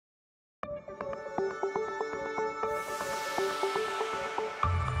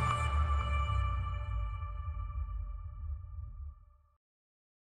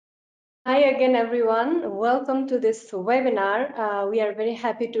Hi again, everyone. Welcome to this webinar. We are very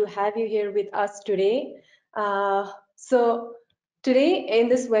happy to have you here with us today. So today in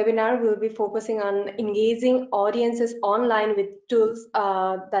this webinar, we'll be focusing on engaging audiences online with tools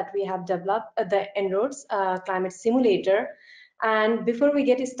that we have developed, the En-ROADS Climate Simulator. And before we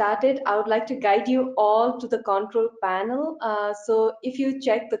get started, I would like to guide you all to the control panel. So if you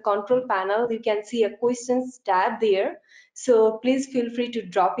check the control panel, you can see a questions tab there. So please feel free to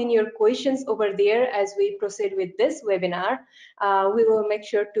drop in your questions over there as we proceed with this webinar. We will make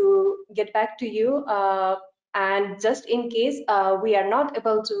sure to get back to you. And just in case we are not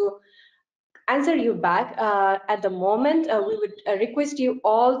able to answer you back at the moment, we would request you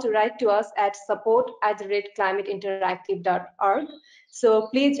all to write to us at support@climateinteractive.org. So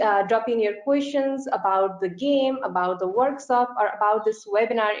please drop in your questions about the game, about the workshop, or about this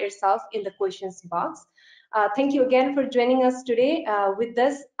webinar itself in the questions box. Thank you again for joining us today. With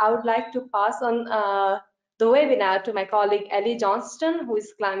this, I would like to pass on the webinar to my colleague Ellie Johnston, who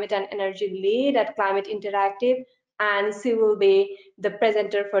is Climate and Energy Lead at Climate Interactive, and she will be the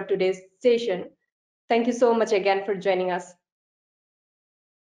presenter for today's session. Thank you so much again for joining us.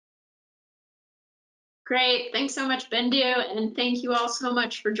 Great, thanks so much, Bendu, and thank you all so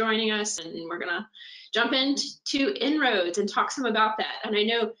much for joining us. And we're gonna jump into En-ROADS and talk some about that. And I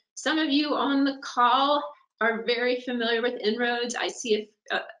know some of you on the call are very familiar with En-ROADS. I see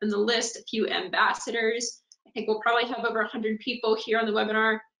in the list a few ambassadors. I think we'll probably have over 100 people here on the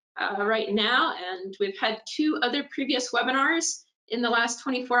webinar right now, and we've had 2 other previous webinars in the last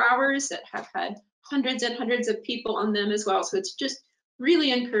 24 hours that have had hundreds and hundreds of people on them as well. So it's just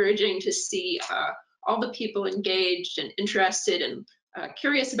really encouraging to see all the people engaged and interested and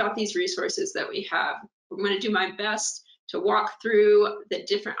curious about these resources that we have. I'm going to do my best to walk through the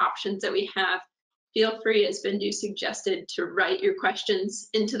different options that we have. Feel free, as Bindu suggested, to write your questions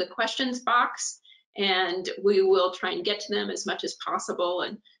into the questions box, and we will try and get to them as much as possible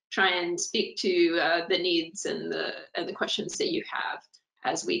and try and speak to the needs and the questions that you have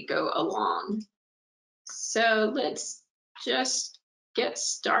as we go along. So let's just get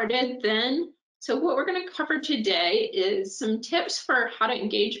started then. So what we're going to cover today is some tips for how to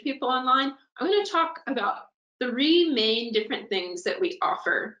engage people online. I'm going to talk about 3 main different things that we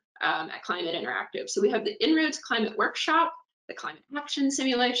offer at Climate Interactive. So we have the En-ROADS Climate Workshop, the Climate Action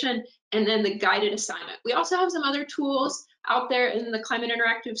Simulation, and then the guided assignment. We also have some other tools out there in the Climate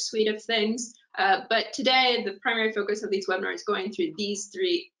Interactive suite of things, but today the primary focus of these webinars is going through these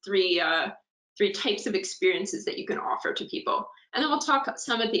three types of experiences that you can offer to people. And then we'll talk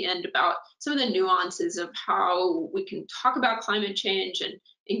some at the end about some of the nuances of how we can talk about climate change and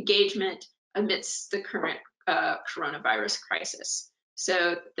engagement amidst the current coronavirus crisis.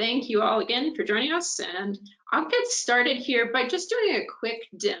 So thank you all again for joining us, and I'll get started here by just doing a quick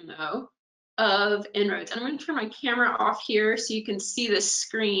demo of En-ROADS. And I'm going to turn my camera off here so you can see the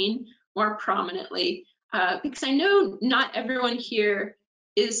screen more prominently, because I know not everyone here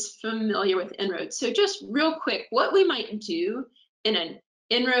is familiar with En-ROADS. So just real quick, what we might do in an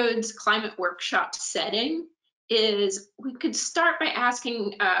En-ROADS climate workshop setting is we could start by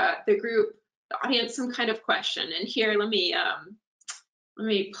asking the group, the audience, some kind of question. And here, let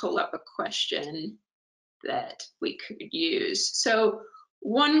me pull up a question that we could use. So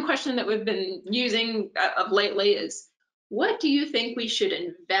one question that we've been using of lately is, what do you think we should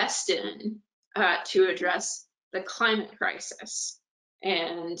invest in to address the climate crisis?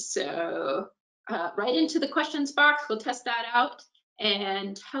 And so right into the questions box, we'll test that out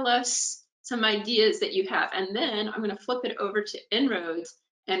and tell us some ideas that you have. And then I'm going to flip it over to En-ROADS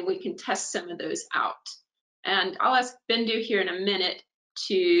and we can test some of those out. And I'll ask Bindu here in a minute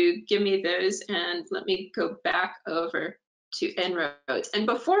to give me those, and let me go back over to En-ROADS. And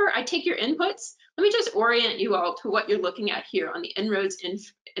before I take your inputs, let me just orient you all to what you're looking at here on the En-ROADS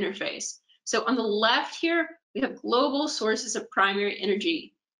interface. So on the left here, we have global sources of primary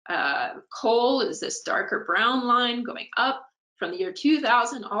energy. Coal is this darker brown line going up from the year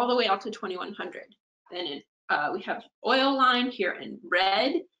 2000 all the way out to 2100. Then we have oil line here in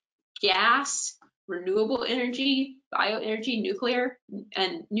red, gas, renewable energy, bioenergy, nuclear,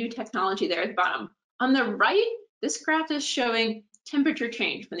 and new technology there at the bottom. On the right, this graph is showing temperature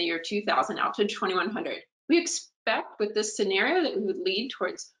change from the year 2000 out to 2100. We expect with this scenario that we would lead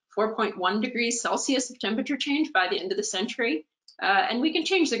towards 4.1 degrees Celsius of temperature change by the end of the century. And we can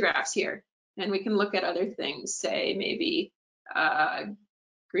change the graphs here, and we can look at other things, say maybe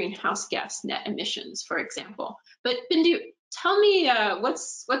greenhouse gas net emissions, for example. But Bindu, tell me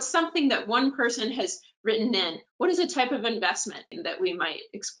what's something that one person has written in? What is a type of investment that we might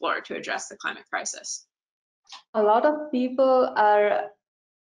explore to address the climate crisis? A lot of people are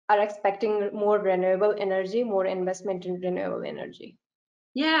are expecting more renewable energy, more investment in renewable energy.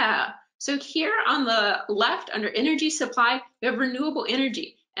 Yeah, so here on the left under energy supply, we have renewable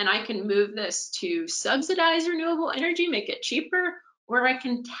energy, and I can move this to subsidize renewable energy, make it cheaper, or I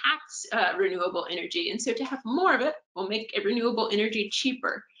can tax renewable energy. And so to have more of it, we'll make renewable energy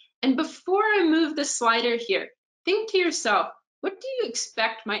cheaper. And before I move the slider here, think to yourself, what do you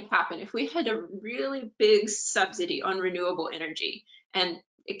expect might happen if we had a really big subsidy on renewable energy? And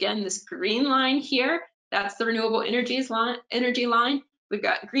again, this green line here, that's the renewable energy line. We've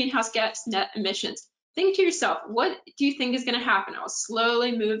got greenhouse gas net emissions. Think to yourself, what do you think is going to happen? I'll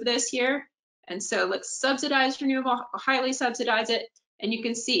slowly move this here. And so let's subsidize renewable, highly subsidize it. And you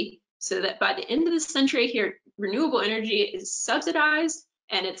can see, so that by the end of the century here, renewable energy is subsidized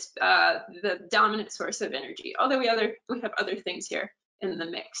and it's the dominant source of energy. Although we have other things here in the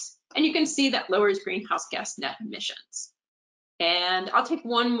mix. And you can see that lowers greenhouse gas net emissions. And I'll take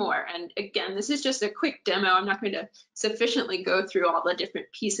one more. And again, this is just a quick demo. I'm not going to sufficiently go through all the different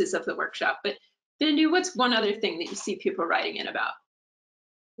pieces of the workshop. But Bindu, what's one other thing that you see people writing in about?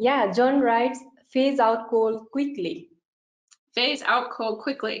 Yeah, John writes, phase out coal quickly. Phase out coal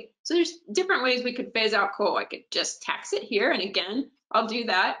quickly. So there's different ways we could phase out coal. I could just tax it here. And again, I'll do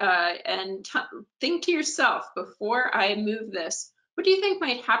that. And think to yourself, before I move this, what do you think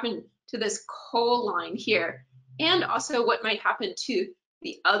might happen to this coal line here? And also what might happen to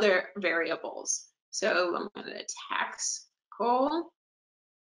the other variables. So I'm going to tax coal.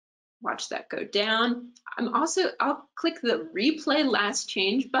 Watch that go down. I'll click the replay last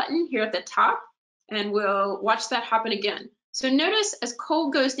change button here at the top, and we'll watch that happen again. So notice as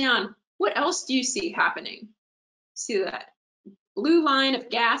coal goes down, what else do you see happening? See that blue line of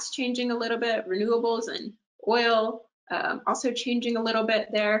gas changing a little bit, renewables and oil also changing a little bit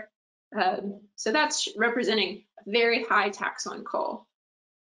there. So that's representing a very high tax on coal.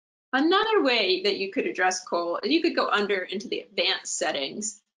 Another way that you could address coal, you could go under into the advanced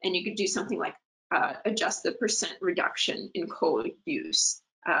settings, and you could do something like adjust the % reduction in coal use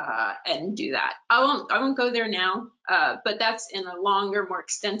and do that. I won't go there now, but that's in a longer, more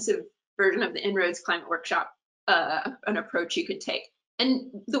extensive version of the En-ROADS Climate Workshop, an approach you could take.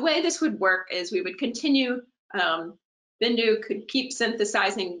 And the way this would work is we would continue, Bindu could keep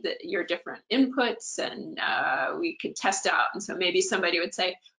synthesizing your different inputs, and we could test out. And so maybe somebody would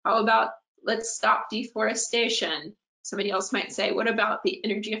say, how about let's stop deforestation? Somebody else might say, what about the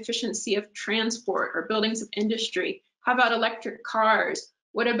energy efficiency of transport or buildings of industry? How about electric cars?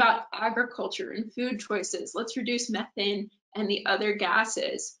 What about agriculture and food choices? Let's reduce methane and the other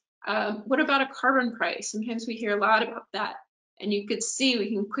gases. What about a carbon price? Sometimes we hear a lot about that. And you could see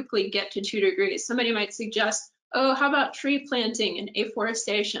we can quickly get to 2 degrees. Somebody might suggest, oh, how about tree planting and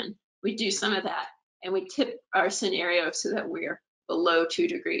afforestation? We do some of that, and we tip our scenario so that we're below 2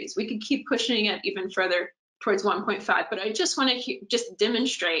 degrees. We could keep pushing it even further towards 1.5, but I just want to just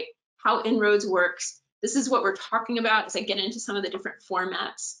demonstrate how En-ROADS works. This is what we're talking about as I get into some of the different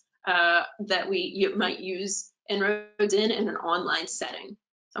formats that you might use En-ROADS in an online setting.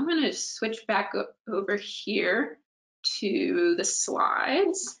 So I'm going to switch back over here to the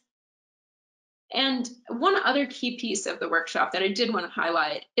slides. And one other key piece of the workshop that I did want to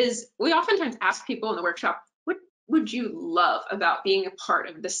highlight is we oftentimes ask people in the workshop, what would you love about being a part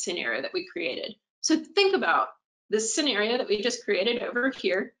of the scenario that we created? So think about this scenario that we just created over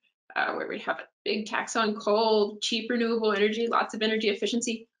here, where we have a big tax on coal, cheap renewable energy, lots of energy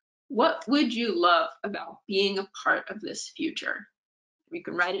efficiency. What would you love about being a part of this future? You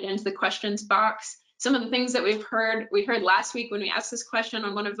can write it into the questions box. Some of the things that we heard last week when we asked this question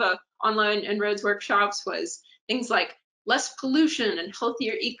on one of the online En-ROADS workshops was things like less pollution and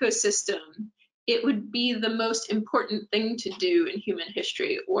healthier ecosystem. It would be the most important thing to do in human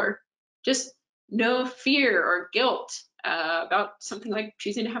history, or just no fear or guilt about something like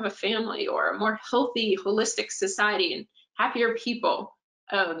choosing to have a family, or a more healthy, holistic society and happier people.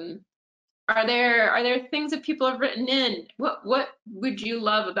 Are there things that people have written in? What would you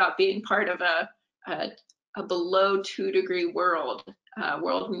love about being part of a below 2 degree world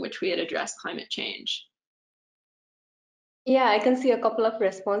in which we had addressed climate change? Yeah, I can see a couple of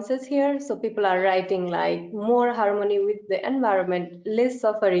responses here. So people are writing like more harmony with the environment, less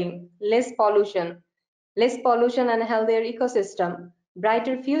suffering, less pollution and healthier ecosystem,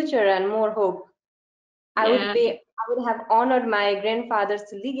 brighter future and more hope. I would have honored my grandfather's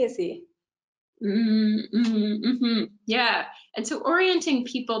legacy. Yeah, and so orienting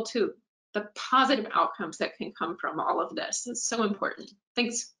people to the positive outcomes that can come from all of this is so important.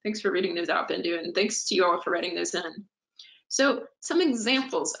 Thanks for reading those out, Bindu, and thanks to you all for writing those in. So some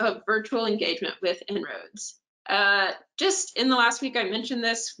examples of virtual engagement with En-ROADS. Just in the last week, I mentioned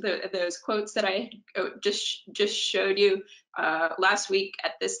this, those quotes that I just showed you. Last week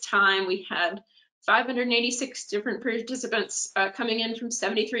at this time, we had 586 different participants coming in from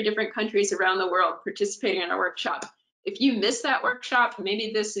 73 different countries around the world participating in our workshop. If you missed that workshop,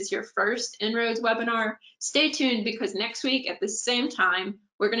 maybe this is your first En-ROADS webinar, stay tuned, because next week at the same time,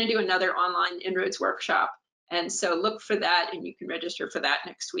 we're going to do another online En-ROADS workshop. And so look for that, and you can register for that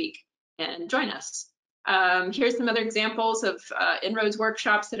next week and join us. Here's some other examples of En-ROADS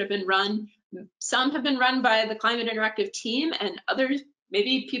workshops that have been run. Some have been run by the Climate Interactive team, and others,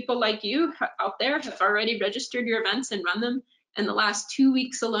 maybe people like you out there, have already registered your events and run them. In the last 2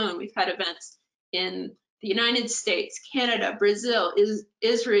 weeks alone, we've had events in the United States, Canada, Brazil,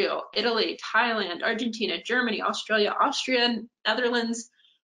 Israel, Italy, Thailand, Argentina, Germany, Australia, Austria, Netherlands,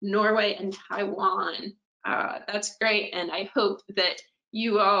 Norway, and Taiwan. That's great, and I hope that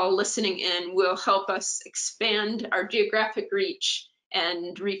you all listening in will help us expand our geographic reach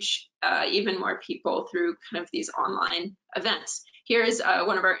and reach even more people through kind of these online events. Here's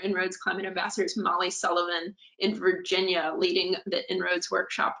one of our En-ROADS climate ambassadors, Molly Sullivan in Virginia, leading the En-ROADS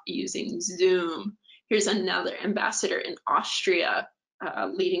workshop using Zoom. Here's another ambassador in Austria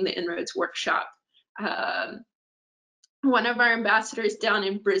leading the En-ROADS workshop. One of our ambassadors down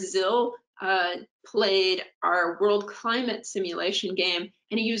in Brazil played our world climate simulation game,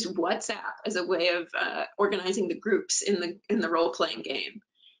 and he used WhatsApp as a way of organizing the groups in the role-playing game.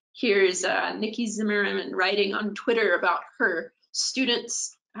 Here's Nikki Zimmerman writing on Twitter about her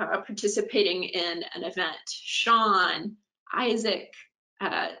students participating in an event. Sean, Isaac,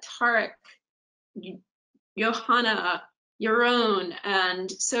 Tarek, Johanna, Yaron, and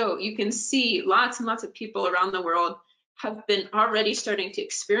so you can see lots and lots of people around the world have been already starting to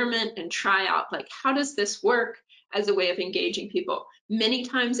experiment and try out, like, how does this work as a way of engaging people? Many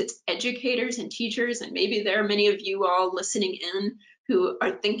times it's educators and teachers, and maybe there are many of you all listening in who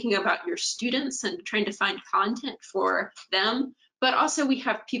are thinking about your students and trying to find content for them. But also we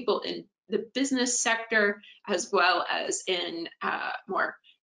have people in the business sector, as well as in more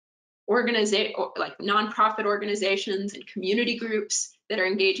like nonprofit organizations and community groups that are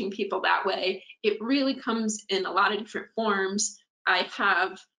engaging people that way. It really comes in a lot of different forms. I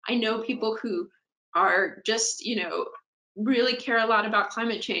know people who are just, really care a lot about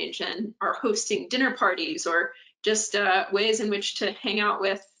climate change and are hosting dinner parties, or just ways in which to hang out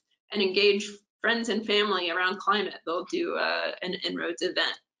with and engage friends and family around climate. They'll do an En-ROADS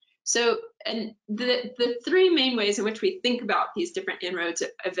event. So, and the three main ways in which we think about these different En-ROADS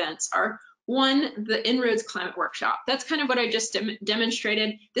events are: one, the En-ROADS climate workshop. That's kind of what I just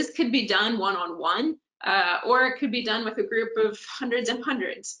demonstrated. This could be done one-on-one, or it could be done with a group of hundreds and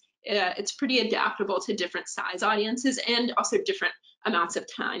hundreds. It's pretty adaptable to different size audiences and also different amounts of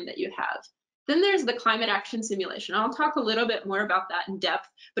time that you have. Then there's the climate action simulation. I'll talk a little bit more about that in depth,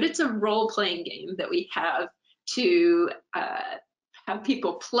 but it's a role-playing game that we have to have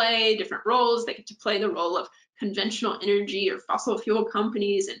people play different roles. They get to play the role of conventional energy or fossil fuel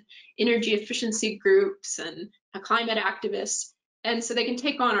companies and energy efficiency groups and climate activists. And so they can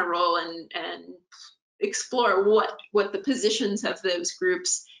take on a role and explore what the positions of those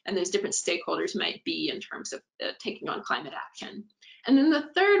groups and those different stakeholders might be in terms of taking on climate action. And then the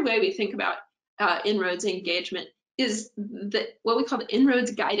third way we think about En-ROADS engagement is what we call the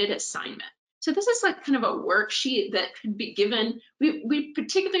En-ROADS guided assignment. So this is like kind of a worksheet that could be given. We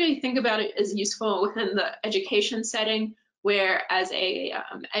particularly think about it as useful within the education setting, where as a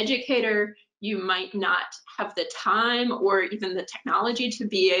educator, you might not have the time or even the technology to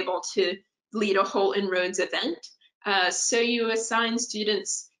be able to lead a whole En-ROADS event. So you assign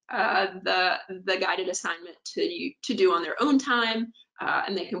students the guided assignment to do on their own time,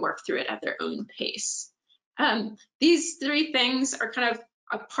 and they can work through it at their own pace. These three things are kind of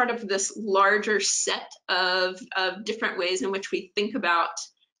a part of this larger set of different ways in which we think about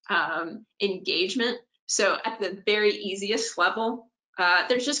engagement. So at the very easiest level,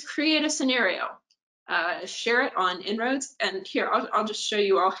 there's just create a scenario, share it on En-ROADS, and here I'll just show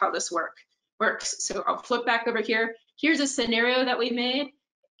you all how this works. So I'll flip back over here. Here's a scenario that we made.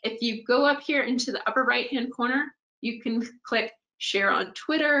 If you go up here into the upper right hand corner, you can click share on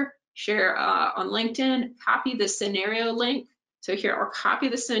Twitter, share on LinkedIn, copy the scenario link. So here, I'll copy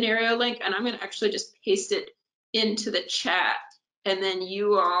the scenario link, and I'm going to actually just paste it into the chat, and then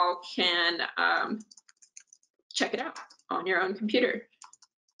you all can check it out on your own computer.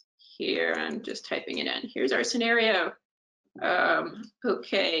 Here, I'm just typing it in. Here's our scenario.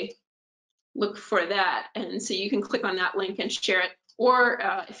 Okay, look for that. And so you can click on that link and share it. Or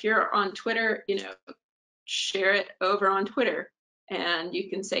if you're on Twitter, share it over on Twitter. And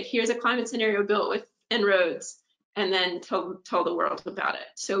you can say, here's a climate scenario built with En-ROADS, and then tell the world about it.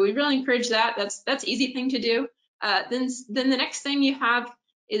 So we really encourage that. That's easy thing to do. Then the next thing you have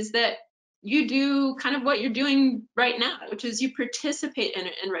is that you do kind of what you're doing right now, which is you participate in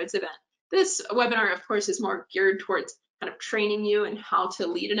an En-ROADS event. This webinar, of course, is more geared towards kind of training you in how to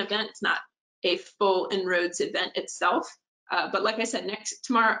lead an event. It's not a full En-ROADS event itself. But like I said,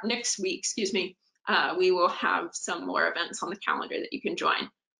 next week, excuse me, we will have some more events on the calendar that you can join.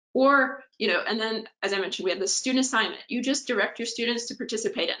 Or, and then, as I mentioned, we have the student assignment. You just direct your students to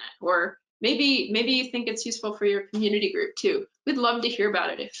participate in it. Or maybe you think it's useful for your community group too. We'd love to hear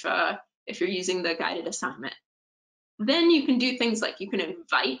about it if you're using the guided assignment. Then you can do things like you can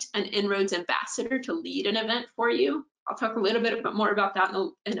invite an En-ROADS ambassador to lead an event for you. I'll talk a little bit more about that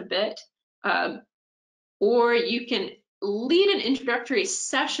in a bit. Or you can lead an introductory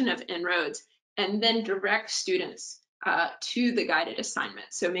session of En-ROADS and then direct students to the guided assignment.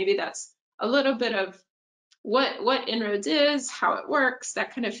 So maybe that's a little bit of what En-ROADS is, how it works,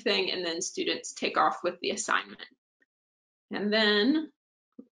 that kind of thing, and then students take off with the assignment. And then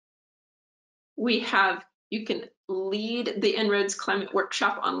you can lead the En-ROADS climate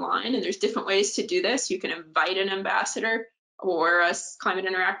workshop online, and there's different ways to do this. You can invite an ambassador or a Climate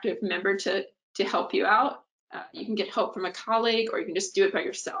Interactive member to help you out. You can get help from a colleague, or you can just do it by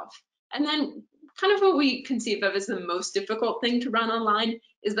yourself. And then kind of what we conceive of as the most difficult thing to run online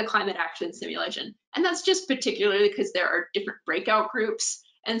is the climate action simulation. And that's just particularly because there are different breakout groups.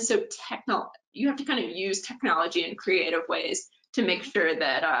 And so you have to kind of use technology in creative ways to make sure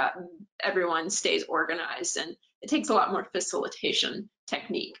that everyone stays organized, and it takes a lot more facilitation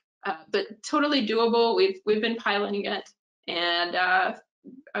technique, but totally doable. We've been piloting it, and I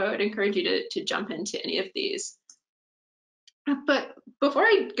would encourage you to jump into any of these. But before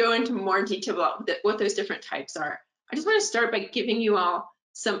I go into more detail about what those different types are, I just want to start by giving you all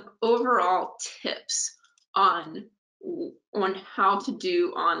some overall tips on how to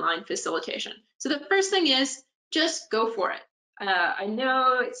do online facilitation. So the first thing is just go for it. I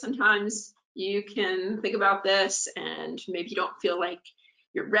know sometimes you can think about this and maybe you don't feel like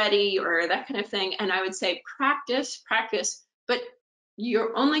you're ready or that kind of thing. And I would say practice, but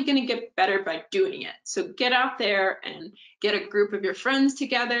you're only going to get better by doing it. So get out there and get a group of your friends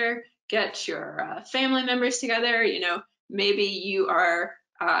together, get your family members together. Maybe you are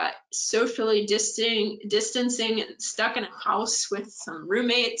socially distancing and stuck in a house with some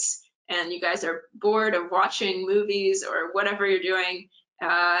roommates, and you guys are bored of watching movies or whatever you're doing.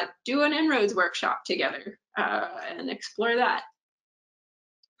 Do an En-ROADS workshop together and explore that.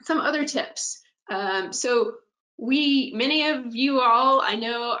 Some other tips. So many of you all, I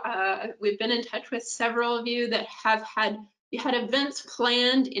know we've been in touch with several of you that have had events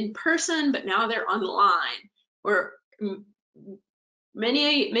planned in person, but now they're online. Or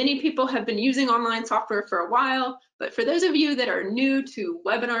many people have been using online software for a while, but for those of you that are new to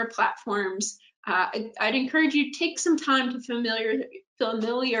webinar platforms, I'd encourage you to take some time to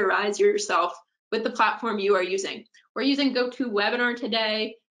familiarize yourself with the platform you are using. We're using GoToWebinar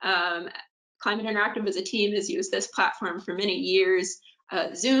today. Climate Interactive as a team has used this platform for many years.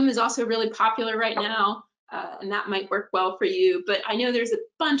 Zoom is also really popular right now, and that might work well for you. But I know there's a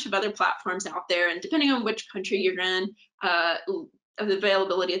bunch of other platforms out there, and depending on which country you're in, the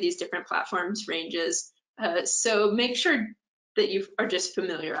availability of these different platforms ranges. So make sure that you are just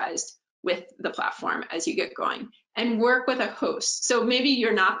familiarized with the platform as you get going, and work with a host. So maybe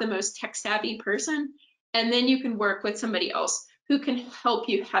you're not the most tech savvy person, and then you can work with somebody else who can help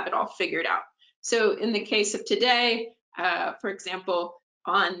you have it all figured out. So in the case of today, for example,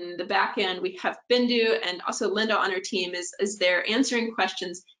 on the back end, we have Bindu, and also Linda on our team is there answering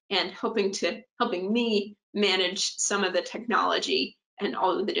questions and helping me manage some of the technology and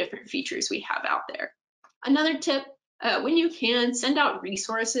all of the different features we have out there. Another tip, when you can, send out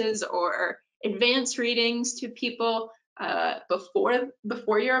resources or advanced readings to people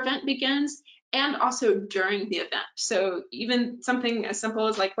before your event begins, and also during the event. So even something as simple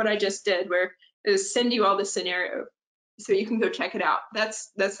as like what I just did, where it is send you all the scenario so you can go check it out.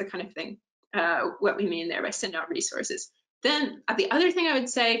 That's the kind of thing, what we mean there by send out resources. Then the other thing I would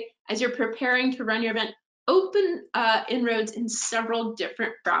say, as you're preparing to run your event, open En-ROADS in several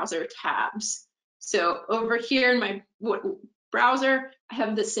different browser tabs. So over here in my browser, I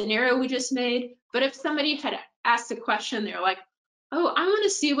have the scenario we just made, but if somebody had asked a question, they're like, oh, I want to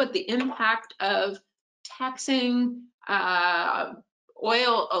see what the impact of taxing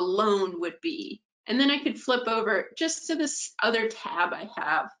oil alone would be. And then I could flip over just to this other tab I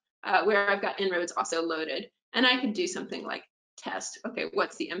have where I've got En-ROADS also loaded. And I could do something like test, okay,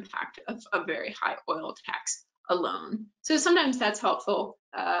 what's the impact of a very high oil tax alone. So sometimes that's helpful,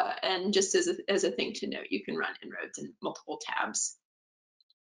 and just as a thing to note, you can run En-ROADS in multiple tabs.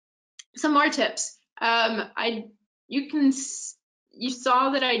 Some more tips. You saw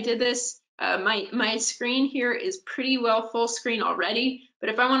that I did this. My screen here is pretty well full screen already, but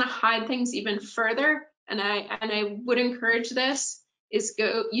if I want to hide things even further, and I would encourage this, is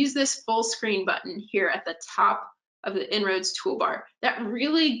go use this full screen button here at the top of the En-ROADS toolbar. That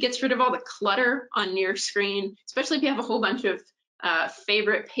really gets rid of all the clutter on your screen, especially if you have a whole bunch of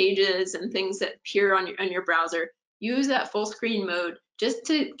favorite pages and things that appear on your browser. Use that full screen mode just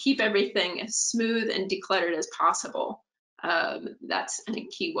to keep everything as smooth and decluttered as possible. That's a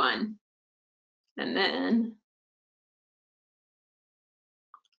key one. And then,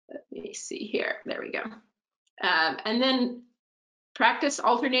 let me see here, there we go. And then practice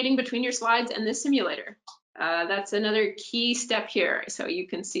alternating between your slides and the simulator. That's another key step here. So you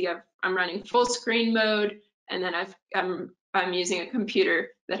can see I'm running full screen mode, and then I'm using a computer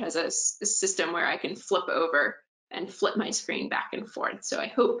that has a system where I can flip over and flip my screen back and forth. So I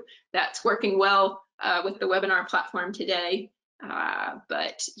hope that's working well with the webinar platform today.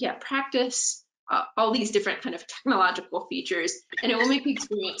 But yeah, practice all these different kind of technological features, and it will make the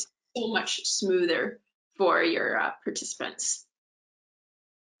experience so much smoother for your participants.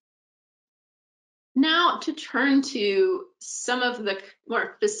 Now to turn to some of the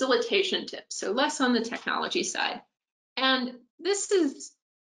more facilitation tips, so less on the technology side. And this is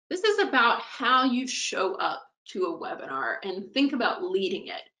about how you show up to a webinar and think about leading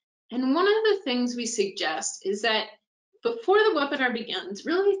it. And one of the things we suggest is that before the webinar begins,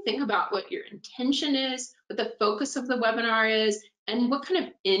 really think about what your intention is, what the focus of the webinar is, and what kind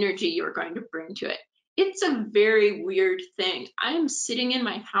of energy you're going to bring to it. It's a very weird thing. I am sitting in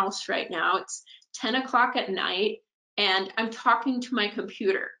my house right now. It's 10 o'clock at night, and I'm talking to my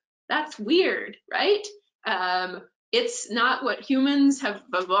computer. That's weird, right? It's not what humans have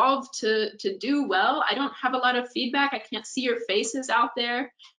evolved to do well. I don't have a lot of feedback. I can't see your faces out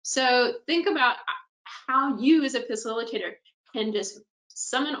there. So think about how you as a facilitator can just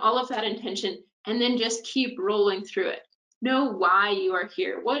summon all of that intention and then just keep rolling through it. Know why you are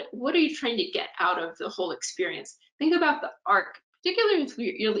here. What are you trying to get out of the whole experience? Think about the arc, particularly if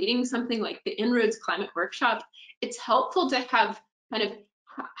you're leading something like the En-ROADS Climate Workshop. It's helpful to have kind of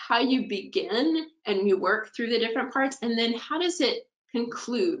how you begin and you work through the different parts, and then how does it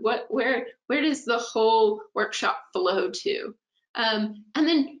conclude? Where does the whole workshop flow to? And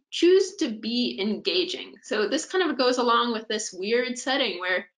then choose to be engaging. So this kind of goes along with this weird setting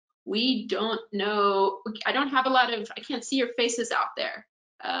where we don't know, I can't see your faces out there,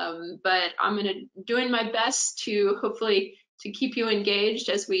 but I'm doing my best to hopefully to keep you engaged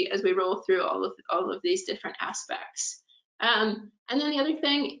as we roll through all of these different aspects. And then the other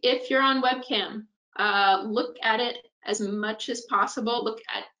thing, if you're on webcam, look at it as much as possible. Look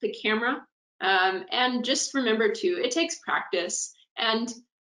at the camera, and just remember too, it takes practice. And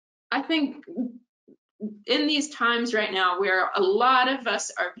I think in these times right now where a lot of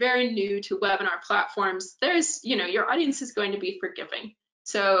us are very new to webinar platforms, there's, your audience is going to be forgiving.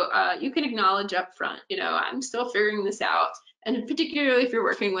 So you can acknowledge up front, I'm still figuring this out. And particularly if you're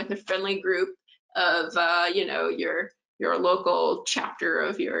working with a friendly group of, your local chapter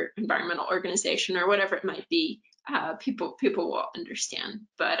of your environmental organization or whatever it might be, people will understand.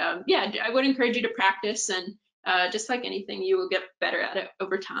 But yeah, I would encourage you to practice, and just like anything, you will get better at it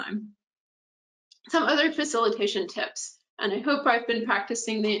over time. Some other facilitation tips, and I hope I've been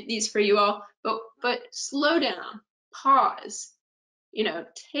practicing these for you all, but slow down, pause,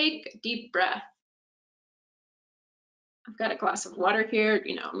 take a deep breath. I've got a glass of water here,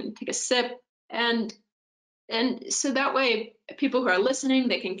 I'm gonna take a sip, and so that way people who are listening,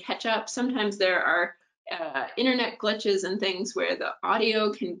 they can catch up. Sometimes there are internet glitches and things where the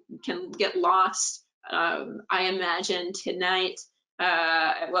audio can get lost. I imagine tonight,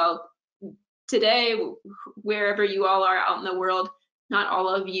 today, wherever you all are out in the world, not all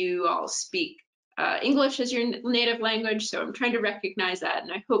of you all speak English as your native language, so I'm trying to recognize that,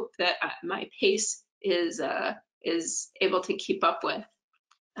 and I hope that my pace is able to keep up with.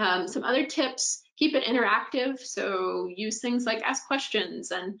 Some other tips, keep it interactive, so use things like ask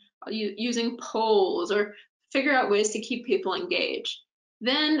questions and using polls, or figure out ways to keep people engaged.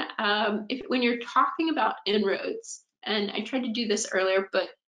 Then when you're talking about En-ROADS, and I tried to do this earlier, but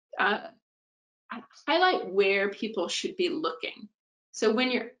highlight where people should be looking. So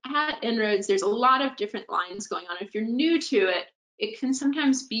when you're at En-ROADS, there's a lot of different lines going on. If you're new to it, it can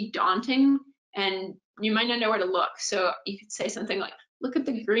sometimes be daunting and you might not know where to look. So you could say something like, look at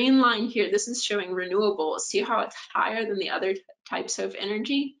the green line here. This is showing renewables. See how it's higher than the other types of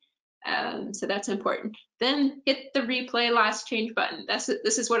energy? So that's important. Then hit the replay last change button. This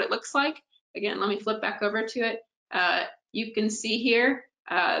is what it looks like. Again, let me flip back over to it. You can see here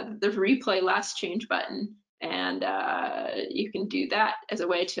the replay last change button, and you can do that as a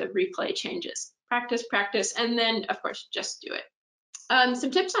way to replay changes. Practice, practice, and then of course just do it.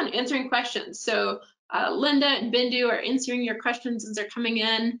 Some tips on answering questions. So Linda and Bindu are answering your questions as they're coming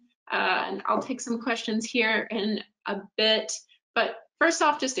in, and I'll take some questions here in a bit. But first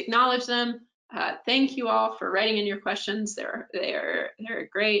off, just acknowledge them. Thank you all for writing in your questions. They're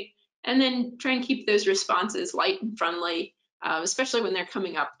great. And then try and keep those responses light and friendly, especially when they're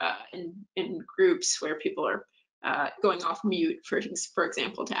coming up in groups where people are going off mute, for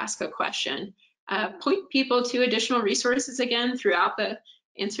example, to ask a question. Point people to additional resources again throughout the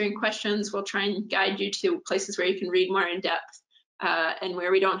answering questions. We'll try and guide you to places where you can read more in depth and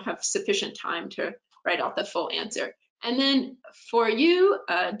where we don't have sufficient time to write out the full answer. And then for you,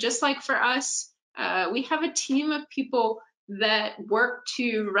 just like for us, we have a team of people that work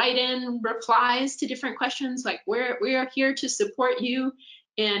to write in replies to different questions. Like we are here to support you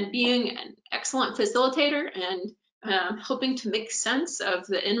in being an excellent facilitator and helping to make sense of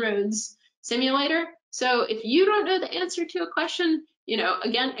the En-ROADS simulator. So if you don't know the answer to a question,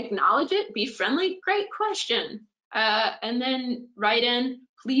 again, acknowledge it, be friendly, great question. And then write in,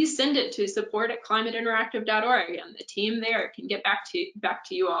 please send it to support@climateinteractive.org, and the team there can get back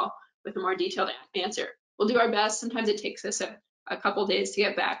to you all with a more detailed answer. We'll do our best. Sometimes it takes us a couple days to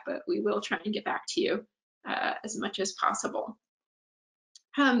get back, but we will try and get back to you as much as possible.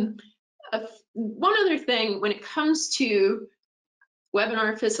 One other thing when it comes to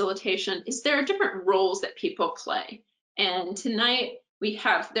webinar facilitation is there are different roles that people play. And tonight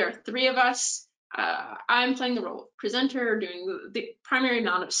there are 3 of us. I'm playing the role of presenter, doing the primary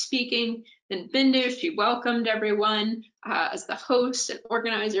amount of speaking. Then Bindu, she welcomed everyone as the host and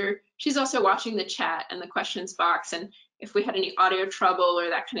organizer. She's also watching the chat and the questions box. And if we had any audio trouble or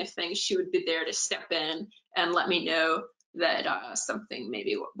that kind of thing, she would be there to step in and let me know that something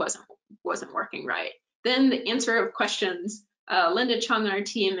maybe wasn't working right. Then the answer of questions. Linda Chung on our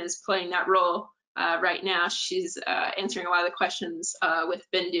team is playing that role right now. She's answering a lot of the questions with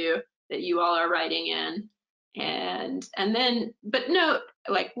Bindu that you all are writing in. And then, but note,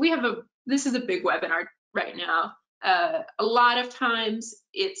 like this is a big webinar right now. A lot of times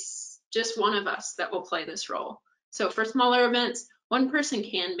it's just one of us that will play this role. So for smaller events, one person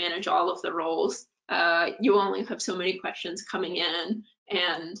can manage all of the roles. You only have so many questions coming in,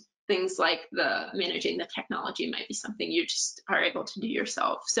 and things like managing the technology might be something you just are able to do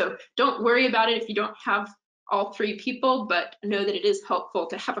yourself. So don't worry about it if you don't have all 3 people, but know that it is helpful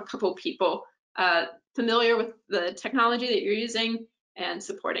to have a couple people familiar with the technology that you're using and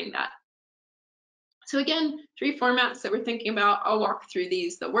supporting that. So again, 3 formats that we're thinking about. I'll walk through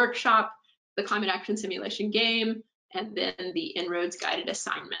these: the workshop, the climate action simulation game, and then the En-ROADS guided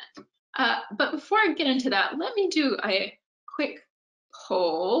assignment. But before I get into that, let me do a quick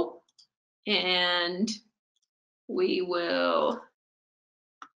poll, and we will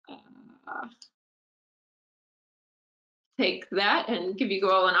take that and give you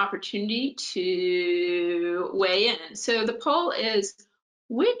all an opportunity to weigh in. So the poll is,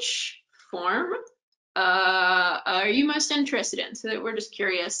 which form are you most interested in? So that we're just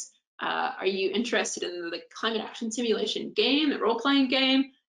curious, are you interested in the climate action simulation game, the role-playing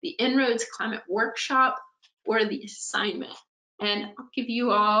game, the En-ROADS climate workshop, or the assignment? And I'll give you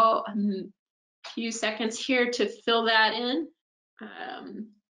all a few seconds here to fill that in.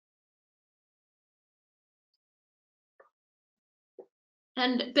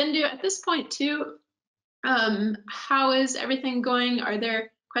 And Bindu, at this point too, how is everything going? Are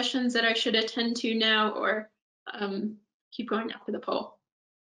there questions that I should attend to now, or keep going after the poll?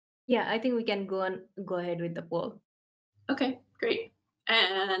 Yeah, I think we can go ahead with the poll. Okay, great.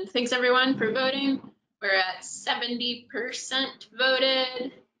 And thanks everyone for voting. We're at 70%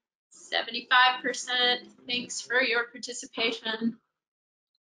 voted, 75%. Thanks for your participation.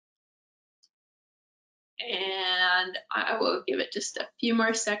 And I will give it just a few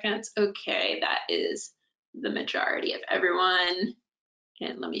more seconds. Okay, that is the majority of everyone.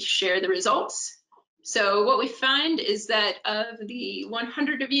 And let me share the results. So what we find is that of the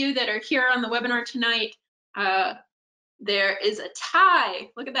 100 of you that are here on the webinar tonight, there is a tie,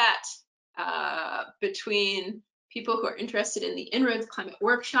 look at that, between people who are interested in the En-ROADS climate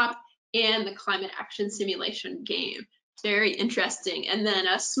workshop and the climate action simulation game. Very interesting. And then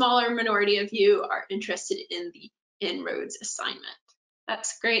a smaller minority of you are interested in the En-ROADS assignment.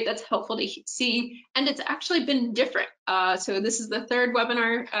 That's great. That's helpful to see. And it's actually been different. So this is the 3rd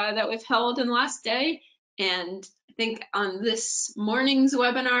webinar that we've held in the last day. And I think on this morning's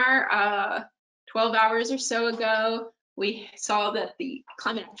webinar, 12 hours or so ago, we saw that the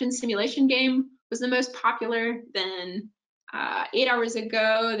climate action simulation game was the most popular. Then 8 hours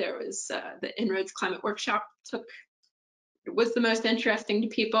ago, there was the En-ROADS Climate Workshop was the most interesting to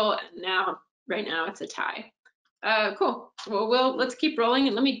people, and right now it's a tie. Cool. Well, let's keep rolling,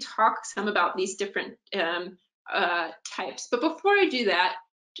 and let me talk some about these different types. But before I do that,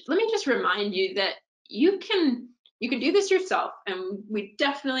 let me just remind you that you can do this yourself, and we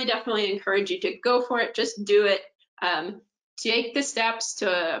definitely encourage you to go for it. Just do it. Take the steps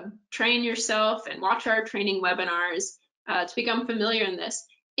to train yourself and watch our training webinars to become familiar in this,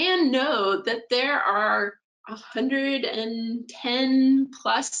 and know that there are 110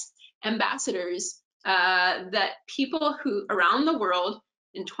 plus ambassadors that people who around the world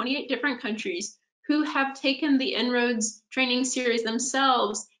in 28 different countries who have taken the En-ROADS training series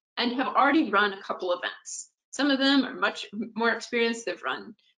themselves and have already run a couple events. Some of them are much more experienced. They've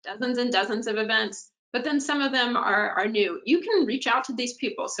run dozens and dozens of events, but then some of them are new. You can reach out to these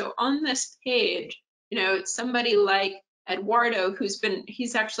people. So on this page, somebody like Eduardo,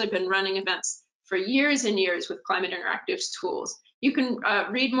 he's actually been running events for years and years with Climate Interactive's tools. You can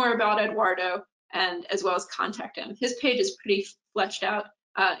read more about Eduardo and as well as contact him. His page is pretty fleshed out.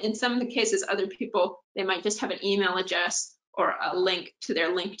 In some of the cases, other people, they might just have an email address or a link to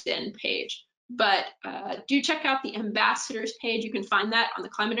their LinkedIn page. But do check out the ambassadors page. You can find that on the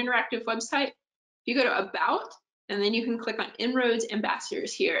Climate Interactive website. You go to About, and then you can click on En-ROADS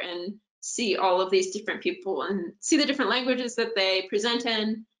Ambassadors here and see all of these different people and see the different languages that they present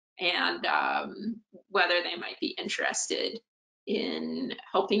in, and whether they might be interested in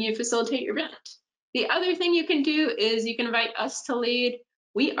helping you facilitate your event. The other thing you can do is you can invite us to lead.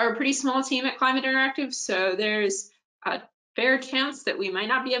 We are a pretty small team at Climate Interactive, so there's a fair chance that we might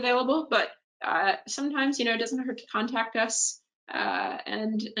not be available, but sometimes, it doesn't hurt to contact us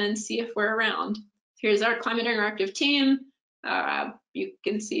and see if we're around. Here's our Climate Interactive team. You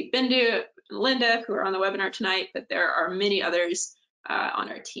can see Bindu and Linda, who are on the webinar tonight, but there are many others on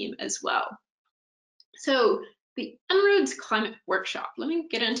our team as well. So the En-ROADS Climate Workshop, let me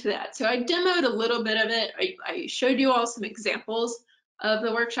get into that. So I demoed a little bit of it. I showed you all some examples of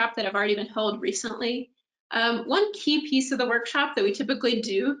the workshop that have already been held recently. One key piece of the workshop that we typically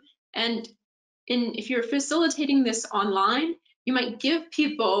do, and if you're facilitating this online, you might give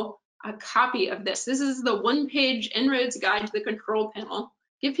people a copy of this. This is the one-page En-ROADS guide to the control panel.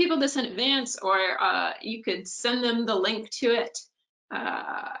 Give people this in advance, or you could send them the link to it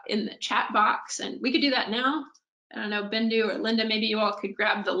in the chat box, and we could do that now. I don't know, Bindu or Linda, maybe you all could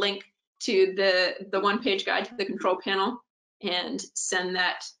grab the link to the one-page guide to the control panel and send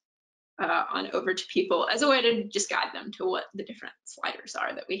that on over to people as a way to just guide them to what the different sliders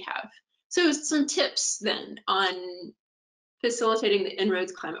are that we have. So some tips then on facilitating the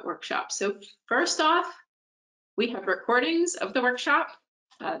En-ROADS Climate Workshop. So first off, we have recordings of the workshop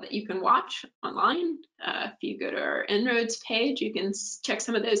that you can watch online. If you go to our En-ROADS page, you can check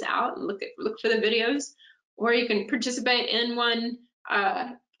some of those out and look for the videos, or you can participate in one.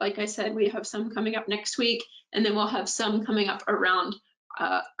 Like I said, we have some coming up next week, and then we'll have some coming up around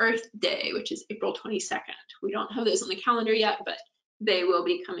Earth Day, which is April 22nd. We don't have those on the calendar yet, but they will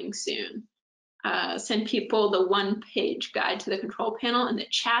be coming soon. Send people the one-page guide to the control panel in the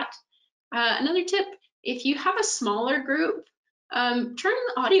chat. Another tip, if you have a smaller group, turn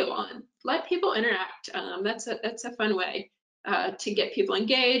the audio on. Let people interact. That's a fun way to get people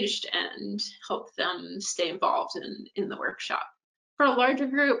engaged and help them stay involved in the workshop. For a larger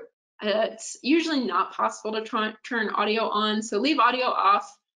group, it's usually not possible to turn audio on, so leave audio off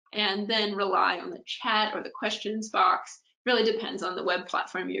and then rely on the chat or the questions box. It really depends on the web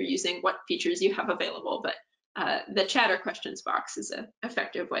platform you're using, what features you have available, but the chat or questions box is an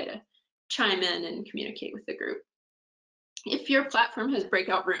effective way to chime in and communicate with the group. If your platform has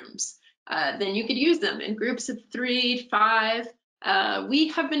breakout rooms, then you could use them in groups of 3 to 5. We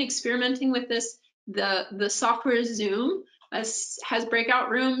have been experimenting with this. The software Zoom has breakout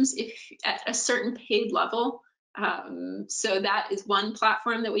rooms at a certain paid level. So that is one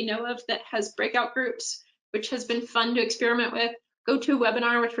platform that we know of that has breakout groups, which has been fun to experiment with.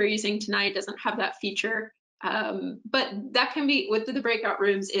 GoToWebinar, which we're using tonight, doesn't have that feature. But that can be, what the breakout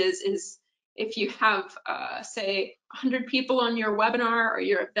rooms is if you have, say, 100 people on your webinar or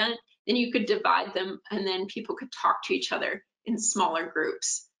your event, then you could divide them and then people could talk to each other in smaller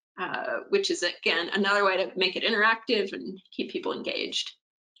groups, which is, again, another way to make it interactive and keep people engaged.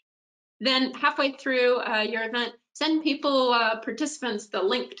 Then halfway through your event, send people, participants, the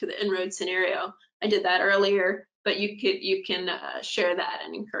link to the En-ROADS scenario. I did that earlier. but you can share that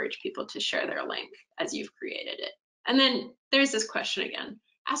and encourage people to share their link as you've created it. And then there's this question again.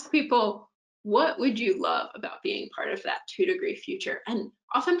 Ask people, what would you love about being part of that 2-degree future? And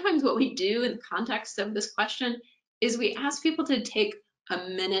oftentimes what we do in the context of this question is we ask people to take a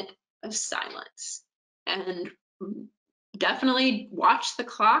minute of silence and definitely watch the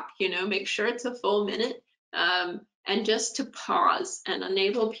clock, make sure it's a full minute, and just to pause and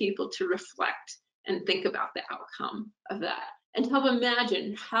enable people to reflect and think about the outcome of that and help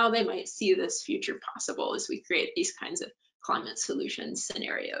imagine how they might see this future possible as we create these kinds of climate solution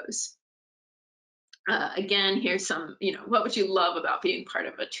scenarios. Again, here's some, what would you love about being part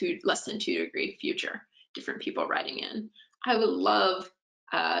of a less than 2-degree future? Different people writing in. I would love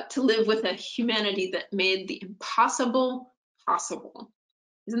to live with a humanity that made the impossible possible.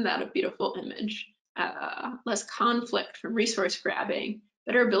 Isn't that a beautiful image? Less conflict from resource grabbing,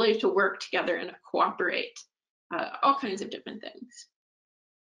 better ability to work together and cooperate, all kinds of different things.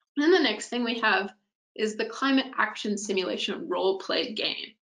 And then the next thing we have is the climate action simulation role play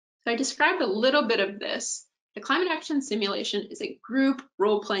game. So I described a little bit of this. The climate action simulation is a group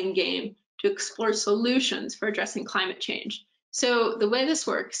role-playing game to explore solutions for addressing climate change. So the way this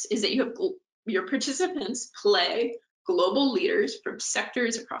works is that you have your participants play global leaders from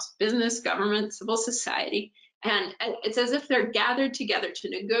sectors across business, government, civil society, and it's as if they're gathered together to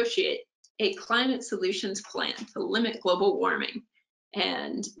negotiate a climate solutions plan to limit global warming.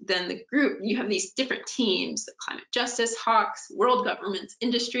 And then the group, you have these different teams, the climate justice, hawks, world governments,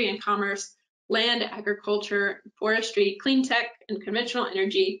 industry and commerce, land, agriculture, forestry, clean tech, and conventional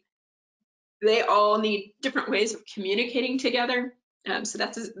energy. They all need different ways of communicating together. So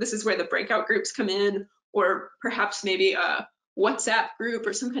this is where the breakout groups come in, or perhaps maybe a WhatsApp group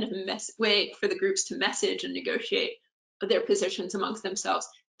or some kind of way for the groups to message and negotiate their positions amongst themselves.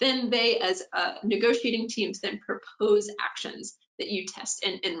 Then they, as negotiating teams, then propose actions that you test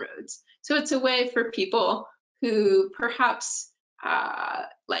in En-ROADS. So it's a way for people who perhaps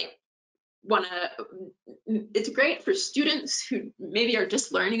it's great for students who maybe are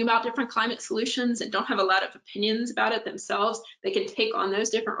just learning about different climate solutions and don't have a lot of opinions about it themselves. They can take on those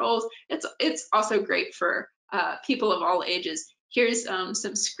different roles. It's also great for people of all ages. Here's some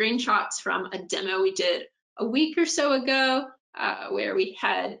screenshots from a demo we did a week or so ago, where we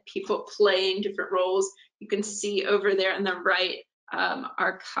had people playing different roles. You can see over there on the right,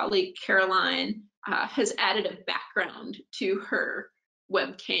 our colleague Caroline has added a background to her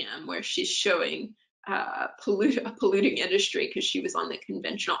webcam where she's showing a polluting industry because she was on the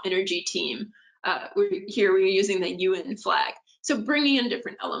conventional energy team. We're using the UN flag. So bringing in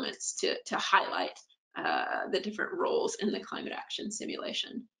different elements to highlight the different roles in the climate action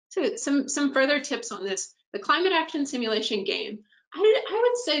simulation. So some further tips on this. The climate action simulation game, I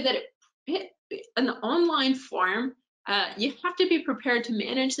would say that in the online form, you have to be prepared to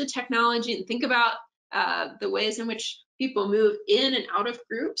manage the technology and think about the ways in which people move in and out of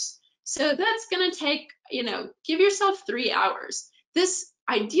groups. So that's going to take, give yourself 3 hours. This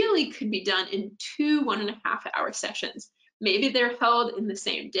ideally could be done in 2 1.5-hour sessions. Maybe they're held in the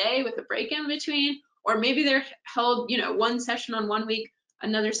same day with a break in between, or maybe they're held, one session on one week,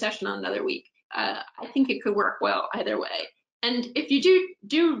 another session on another week. I think it could work well either way. And if you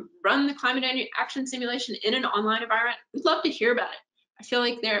do run the climate action simulation in an online environment, we'd love to hear about it. I feel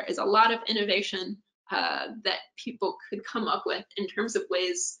like there is a lot of innovation that people could come up with in terms of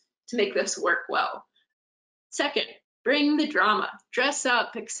ways to make this work well. Second, bring the drama, dress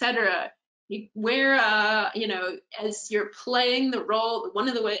up, etc. Wear, as you're playing the role, one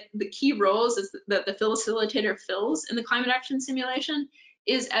of the key roles is that the facilitator fills in the climate action simulation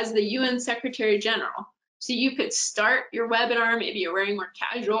is as the UN Secretary General. So you could start your webinar, maybe you're wearing more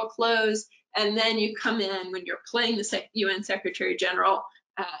casual clothes, and then you come in when you're playing the UN Secretary General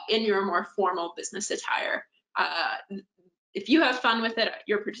in your more formal business attire. If you have fun with it,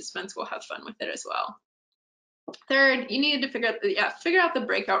 your participants will have fun with it as well. Third, you need to figure out the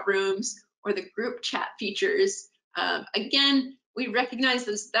breakout rooms or the group chat features. Again, we recognize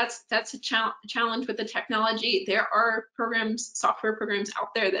that's a challenge with the technology. There are software programs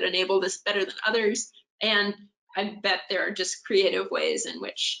out there that enable this better than others, and I bet there are just creative ways in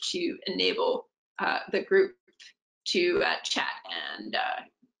which to enable the group to chat and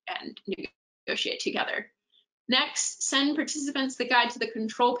negotiate together. Next, send participants the guide to the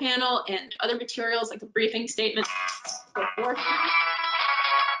control panel and other materials like the briefing statement.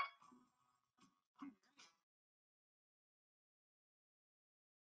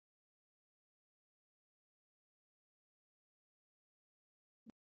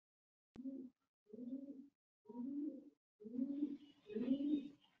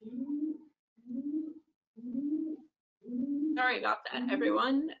 sorry about that,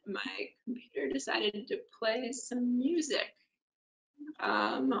 everyone. My computer decided to play some music.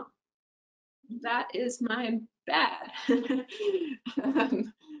 That is my bad.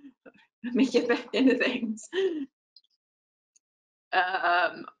 Let me get back into things.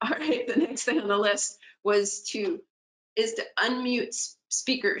 All right, the next thing on the list is to unmute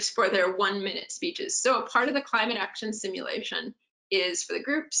speakers for their 1-minute speeches. So a part of the climate action simulation is for the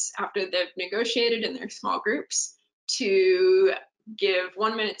groups, after they've negotiated in their small groups, to give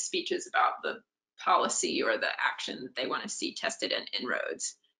 1-minute speeches about the policy or the action that they want to see tested in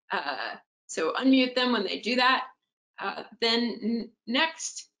En-ROADS. So unmute them when they do that. Then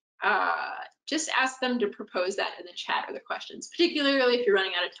next, just ask them to propose that in the chat or the questions, particularly if you're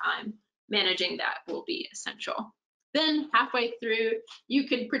running out of time. Managing that will be essential. Then halfway through, you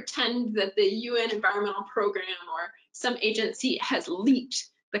could pretend that the UN Environmental Program or some agency has leaked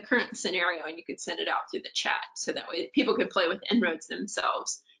the current scenario, and you could send it out through the chat, so that way people could play with En-ROADS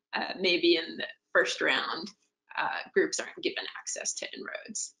themselves. Maybe in the first round, groups aren't given access to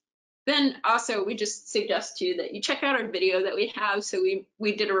En-ROADS. Then also, we just suggest to you that you check out our video that we have. So we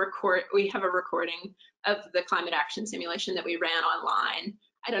have a recording of the climate action simulation that we ran online.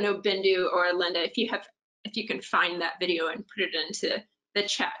 I don't know, Bindu or Linda, if you can find that video and put it into the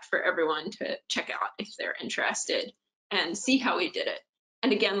chat for everyone to check out if they're interested and see how we did it.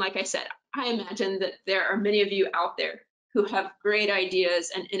 And again, like I said, I imagine that there are many of you out there who have great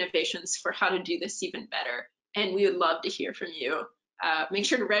ideas and innovations for how to do this even better. And we would love to hear from you. Make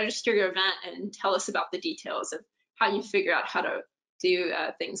sure to register your event and tell us about the details of how you figure out how to do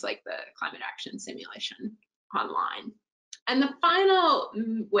things like the climate action simulation online. And the final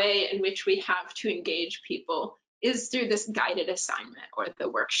way in which we have to engage people is through this guided assignment or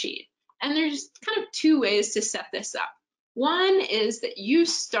the worksheet. And there's kind of 2 ways to set this up. One is that you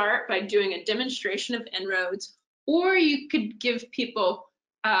start by doing a demonstration of En-ROADS, or you could give people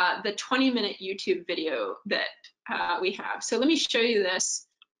the 20-minute YouTube video that we have. So let me show you this.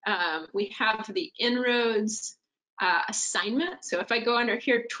 We have the En-ROADS assignment. So if I go under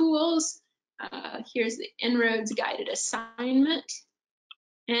here, tools, here's the En-ROADS guided assignment.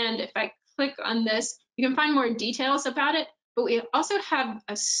 And if I click on this, you can find more details about it, but we also have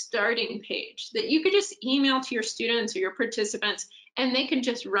a starting page that you could just email to your students or your participants, and they can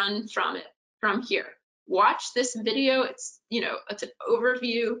just run from it from here. Watch this video. It's an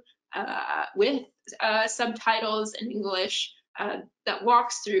overview with subtitles in English that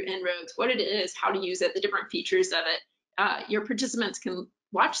walks through En-ROADS, what it is, how to use it, the different features of it. Your participants can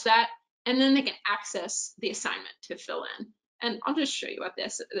watch that, and then they can access the assignment to fill in. And I'll just show you what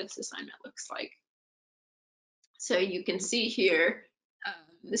this assignment looks like. So you can see here,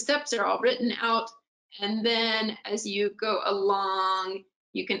 the steps are all written out, and then as you go along,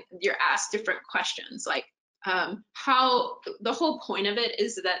 you're asked different questions, like how the whole point of it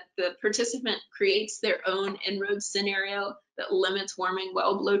is that the participant creates their own En-ROADS scenario that limits warming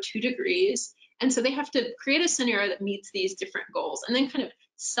well below 2 degrees. And so they have to create a scenario that meets these different goals, and then kind of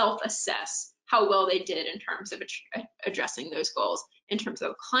self-assess how well they did in terms of addressing those goals, in terms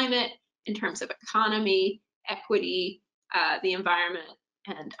of climate, in terms of economy, equity, the environment,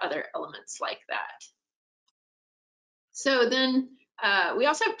 and other elements like that. So then we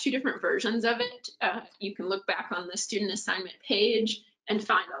also have 2 different versions of it. You can look back on the student assignment page and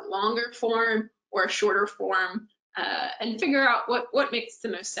find a longer form or a shorter form and figure out what makes the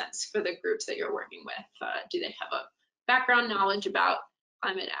most sense for the groups that you're working with. Do they have a background knowledge about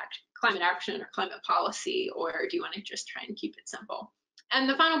climate action or climate policy, or do you want to just try and keep it simple? And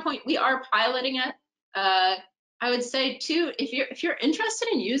the final point, we are piloting it. I would say too, if you're interested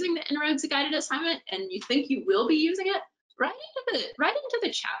in using the En-ROADS guided assignment and you think you will be using it, right into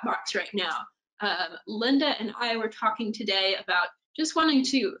the chat box right now. Linda and I were talking today about just wanting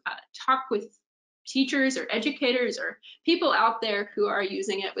to talk with teachers or educators or people out there who are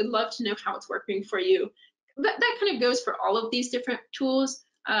using it. We'd love to know how it's working for you. That kind of goes for all of these different tools.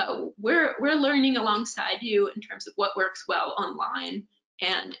 We're learning alongside you in terms of what works well online.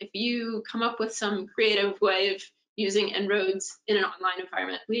 And if you come up with some creative way of using En-ROADS in an online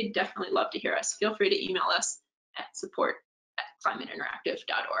environment, we'd definitely love to hear us. Feel free to email us at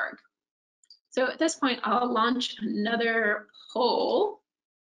support@climateinteractive.org. So at this point, I'll launch another poll.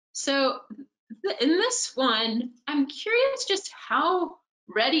 So in this one, I'm curious just how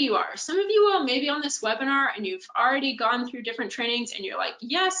ready you are. Some of you will maybe on this webinar and you've already gone through different trainings and you're like,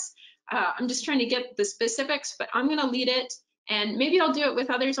 yes, I'm just trying to get the specifics, but I'm gonna lead it. And maybe I'll do it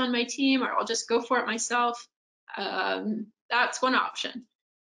with others on my team, or I'll just go for it myself. That's one option.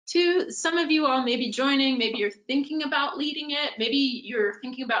 2, some of you all may be joining, maybe you're thinking about leading it, maybe you're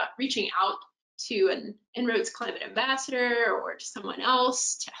thinking about reaching out to an En-ROADS Climate Ambassador or to someone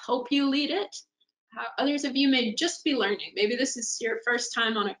else to help you lead it. Others of you may just be learning. Maybe this is your first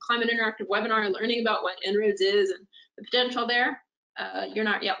time on a Climate Interactive webinar learning about what En-ROADS is and the potential there. You're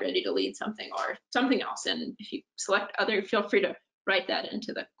not yet ready to lead something or something else. And if you select other, feel free to write that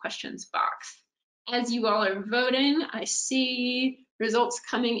into the questions box. As you all are voting, I see results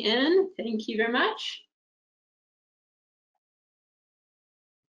coming in. Thank you very much.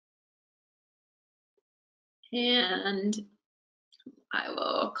 And I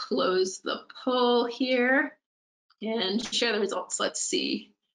will close the poll here and share the results. Let's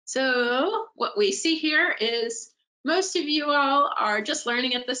see. So what we see here is most of you all are just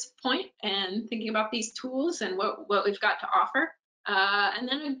learning at this point and thinking about these tools and what we've got to offer. And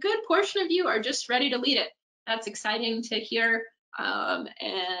then a good portion of you are just ready to lead it. That's exciting to hear.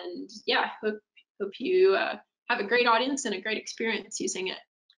 And yeah, hope you have a great audience and a great experience using it.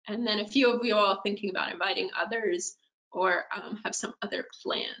 And then a few of you all thinking about inviting others or have some other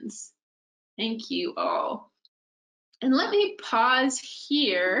plans. Thank you all. And let me pause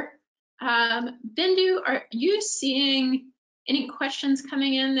here. Bindu, are you seeing any questions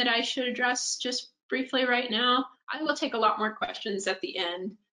coming in that I should address just briefly right now? I will take a lot more questions at the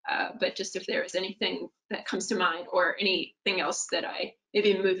end, but just if there is anything that comes to mind or anything else that I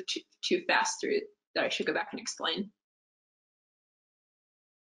maybe moved too fast through that I should go back and explain.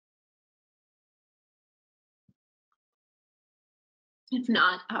 If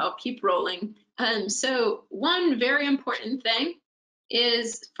not, I'll keep rolling. So one very important thing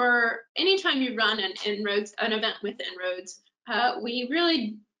is for anytime you run an event with En-ROADS, we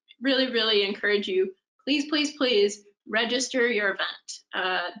really encourage you, please register your event.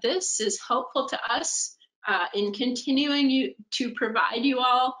 This is helpful to us in continuing to provide you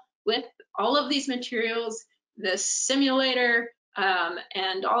all with all of these materials, the simulator,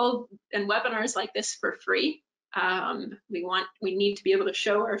 and webinars like this for free. We need to be able to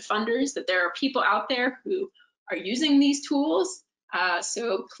show our funders that there are people out there who are using these tools.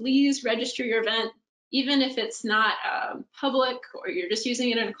 So please register your event, even if it's not public or you're just using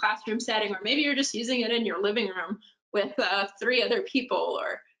it in a classroom setting, or maybe you're just using it in your living room with 3 other people,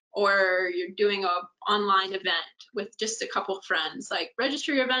 or you're doing an online event with just a couple friends. Like,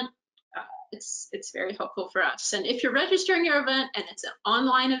 register your event. It's very helpful for us. And if you're registering your event and it's an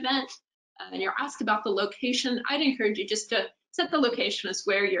online event, and you're asked about the location, I'd encourage you just to set the location as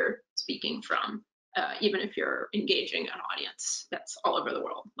where you're speaking from, even if you're engaging an audience that's all over the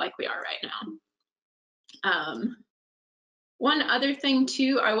world, like we are right now. One other thing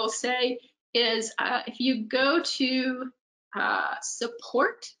too, I will say is if you go to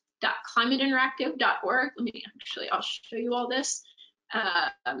support.climateinteractive.org, I'll show you all this.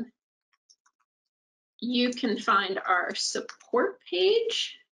 You can find our support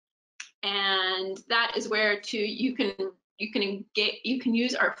page. And that is where you can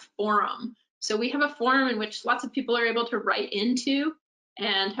use our forum. So we have a forum in which lots of people are able to write into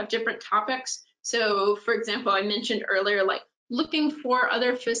and have different topics. So for example, I mentioned earlier, like looking for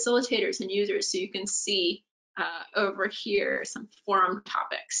other facilitators and users. So you can see over here some forum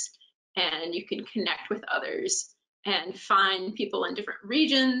topics, and you can connect with others and find people in different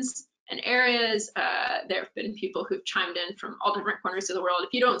regions and areas. There have been people who've chimed in from all different corners of the world.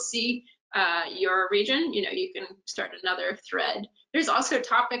 If you don't see your region, you can start another thread. There's also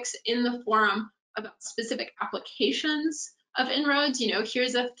topics in the forum about specific applications of En-ROADS.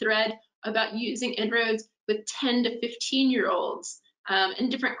 Here's a thread about using En-ROADS with 10 to 15-year-olds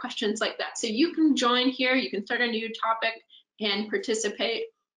and different questions like that. So you can join here, you can start a new topic and participate.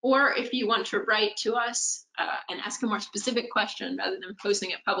 Or if you want to write to us and ask a more specific question rather than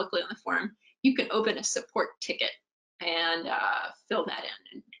posting it publicly on the forum, you can open a support ticket and fill that in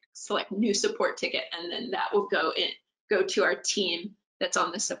and select new support ticket, and then that will go to our team that's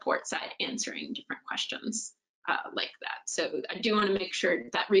on the support side answering different questions like that. So I do want to make sure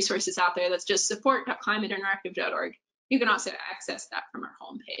that resource is out there. That's just support.climateinteractive.org. You can also access that from our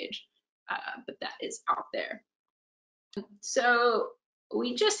homepage, but that is out there. So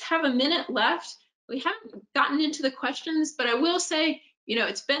we just have a minute left. We haven't gotten into the questions, but I will say,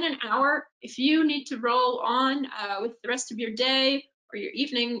 it's been an hour. If you need to roll on with the rest of your day or your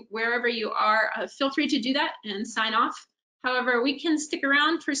evening, wherever you are, feel free to do that and sign off. However, we can stick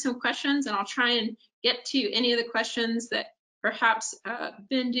around for some questions, and I'll try and get to any of the questions that perhaps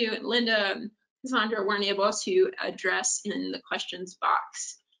Bindu and Linda and Cassandra weren't able to address in the questions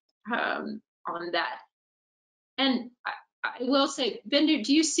box on that. And I will say, Bindu,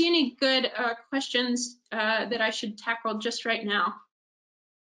 do you see any good questions that I should tackle just right now?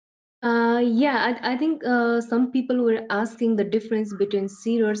 Yeah, I think some people were asking the difference between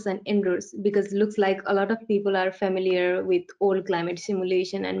CROs and NROs because looks like a lot of people are familiar with old climate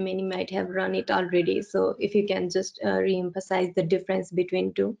simulation and many might have run it already. So if you can just re-emphasize the difference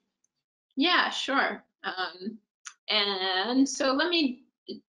between two. Yeah, sure. And so let me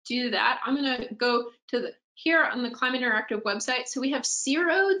do that. I'm going to go to the here on the Climate Interactive website. So we have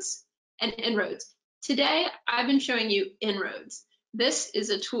C-roads and En-roads. Today, I've been showing you En-roads. This is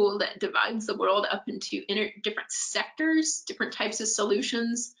a tool that divides the world up into different sectors, different types of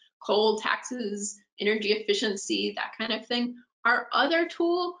solutions, coal taxes, energy efficiency, that kind of thing. Our other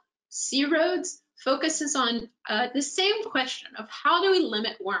tool, C-roads, focuses on the same question of how do we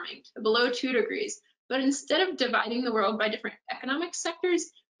limit warming to below 2 degrees, but instead of dividing the world by different economic sectors,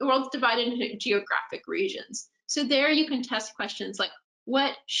 the world's divided into geographic regions. So there you can test questions like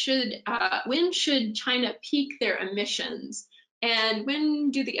when should China peak their emissions? And when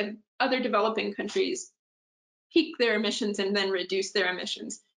do the other developing countries peak their emissions and then reduce their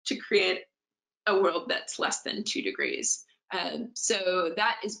emissions to create a world that's less than 2 degrees? So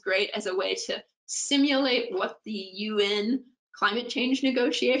that is great as a way to simulate what the UN climate change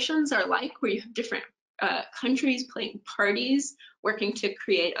negotiations are like, where you have different countries playing parties working to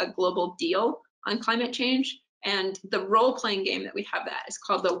create a global deal on climate change. And the role-playing game that we have that is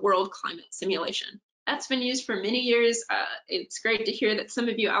called the World Climate Simulation. That's been used for many years. It's great to hear that some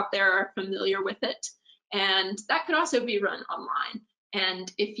of you out there are familiar with it. And that could also be run online.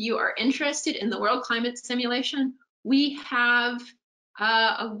 And if you are interested in the World Climate Simulation, we have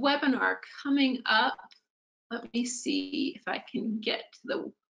a webinar coming up. Let me see if I can get to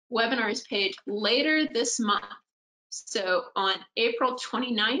the webinars page later this month. So on April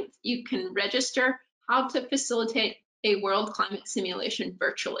 29th, you can register how to facilitate a world climate simulation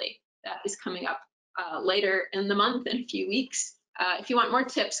virtually. That is coming up later in the month in a few weeks. If you want more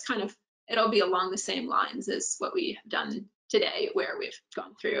tips, it'll be along the same lines as what we have done today, where we've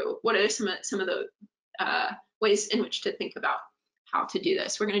gone through what are some of the ways in which to think about how to do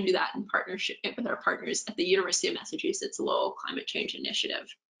this. We're going to do that in partnership with our partners at the University of Massachusetts Lowell Climate Change Initiative.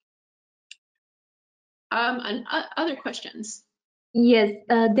 And other questions? Yes,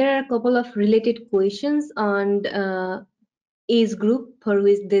 there are a couple of related questions on age group for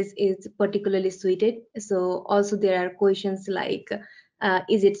which this is particularly suited. So also there are questions like,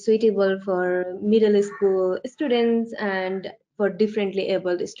 is it suitable for middle school students and for differently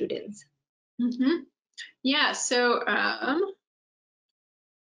abled students? Mm-hmm. Yeah, so let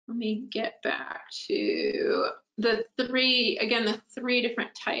me get back to the three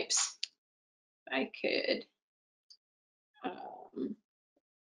different types. I could,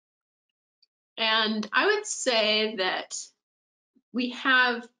 and I would say that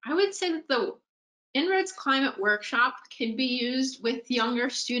the En-ROADS Climate Workshop can be used with younger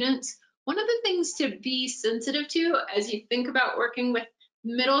students. One of the things to be sensitive to as you think about working with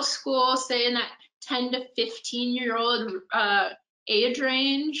middle school, say in that 10 to 15-year-old age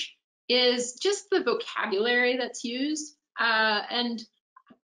range, is just the vocabulary that's used. And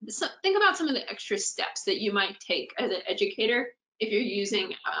so think about some of the extra steps that you might take as an educator if you're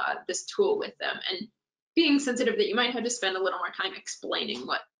using this tool with them, and being sensitive that you might have to spend a little more time explaining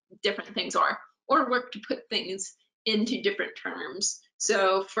what different things are, or work to put things into different terms.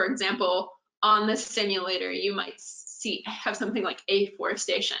 So for example, on the simulator, you might have something like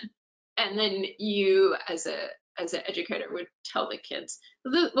afforestation, and then you as an educator would tell the kids,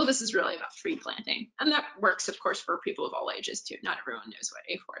 well, this is really about tree planting. And that works, of course, for people of all ages too. Not everyone knows what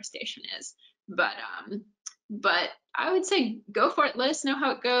afforestation is, but I would say go for it. Let us know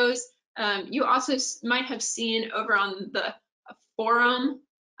how it goes. You also might have seen over on the forum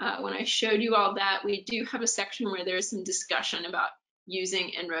when I showed you all that, we do have a section where there's some discussion about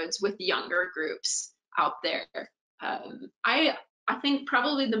using En-ROADS with younger groups out there. I think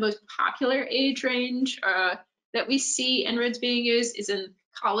probably the most popular age range that we see En-ROADS being used is in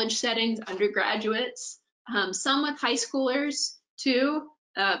college settings, undergraduates, some with high schoolers too.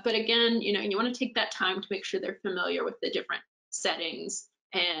 But again, you want to take that time to make sure they're familiar with the different settings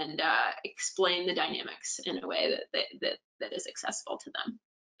and explain the dynamics in a way that is accessible to them.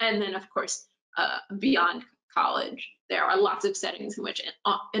 And then, of course, beyond college, there are lots of settings in which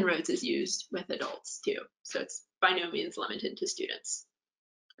En-ROADS is used with adults too. So it's by no means limited to students.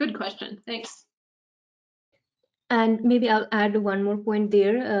 Good question. Thanks. And maybe I'll add one more point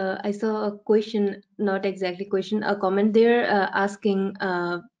there. I saw a question, not exactly question, a comment there asking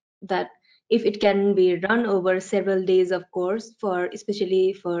that if it can be run over several days of course,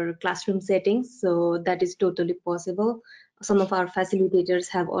 especially for classroom settings. So that is totally possible. Some of our facilitators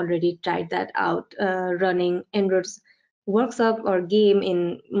have already tried that out, running En-ROADS workshop or game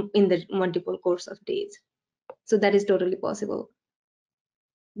in the multiple course of days. So that is totally possible.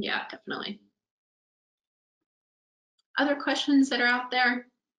 Yeah, definitely. Other questions that are out there?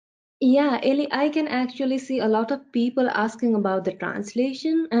 Yeah, Ellie, I can actually see a lot of people asking about the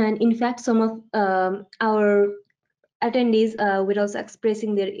translation, and in fact, some of our attendees were also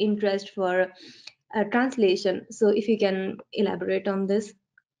expressing their interest for translation. So if you can elaborate on this.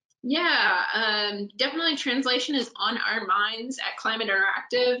 Yeah, definitely translation is on our minds at Climate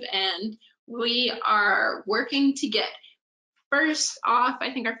Interactive, and we are working to get, first off,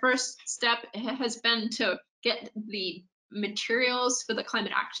 I think our first step has been to get the materials for the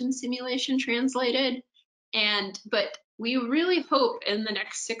climate action simulation translated. But we really hope in the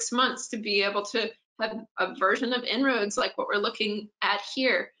next 6 months to be able to have a version of En-ROADS like what we're looking at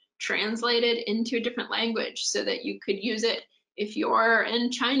here, translated into a different language so that you could use it if you're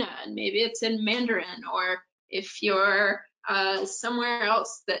in China and maybe it's in Mandarin, or if you're somewhere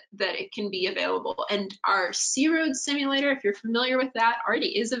else that it can be available. And our C-ROADS simulator, if you're familiar with that,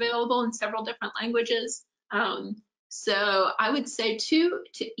 already is available in several different languages. So I would say to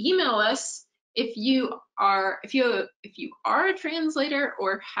email us if you are a translator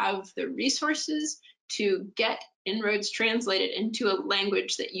or have the resources to get En-ROADS translated into a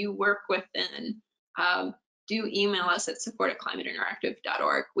language that you work within. Do email us at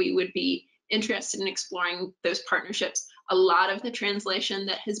support@climateinteractive.org. We would be interested in exploring those partnerships. A lot of the translation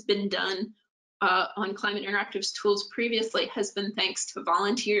that has been done on Climate Interactive's tools previously has been thanks to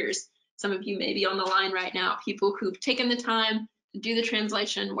volunteers. Some of you may be on the line right now, people who've taken the time to do the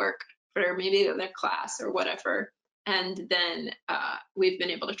translation work for maybe their class or whatever, and then we've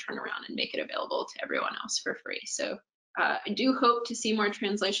been able to turn around and make it available to everyone else for free. So I do hope to see more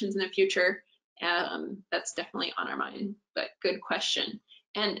translations in the future. That's definitely on our mind, but good question.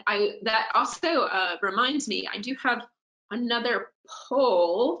 And that also reminds me, I do have another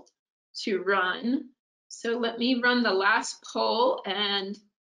poll to run. So let me run the last poll, and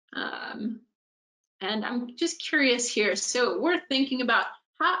I'm just curious here. So we're thinking about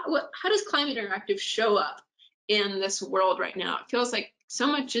how does Climate Interactive show up in this world right now? It feels like so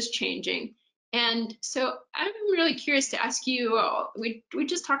much is changing. And so I'm really curious to ask you all, we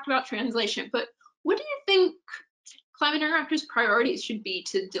just talked about translation, but what do you think Climate Interactive's priorities should be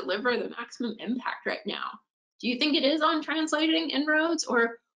to deliver the maximum impact right now? Do you think it is on translating En-ROADS,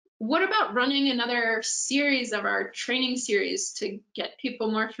 or what about running another series of our training series to get people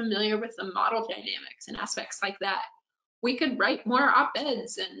more familiar with the model dynamics and aspects like that? We could write more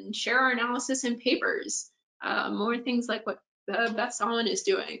op-eds and share our analysis in papers, more things like what Beth Solomon is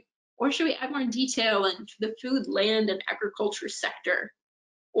doing. Or should we add more detail into the food, land, and agriculture sector?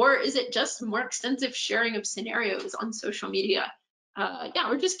 Or is it just more extensive sharing of scenarios on social media? Yeah,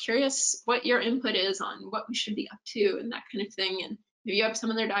 we're just curious what your input is on what we should be up to and that kind of thing. And if you have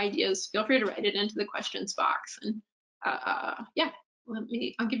some other ideas, feel free to write it into the questions box. And yeah,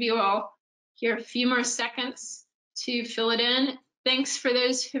 I'll give you all here a few more seconds to fill it in. Thanks for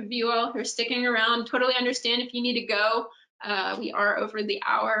those of you all who are sticking around. Totally understand if you need to go. We are over the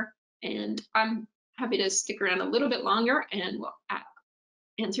hour, and I'm happy to stick around a little bit longer, and we'll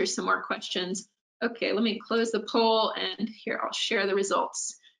answer some more questions. Okay, let me close the poll, and here I'll share the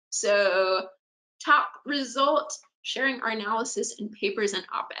results. So top result, sharing our analysis in papers and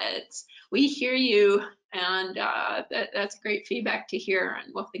op-eds. We hear you, and that's great feedback to hear,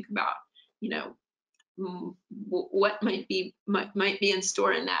 and we'll think about, you know, what might be in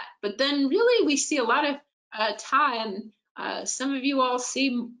store in that. But then really we see a lot of time. Some of you all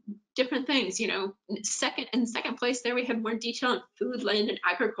see different things, you know. In second place there, we have more detail on food, land, and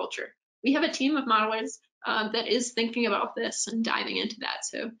agriculture. We have a team of modelers that is thinking about this and diving into that.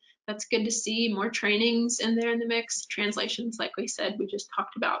 So that's good to see. More trainings in there in the mix. Translations, like we said, we just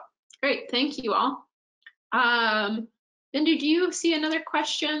talked about. Great, thank you all. Bindu, do you see another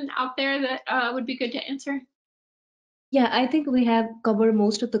question out there that would be good to answer? Yeah, I think we have covered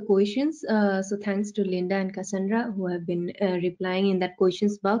most of the questions. So thanks to Linda and Cassandra who have been replying in that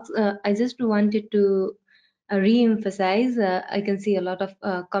questions box. I just wanted to re-emphasize, I can see a lot of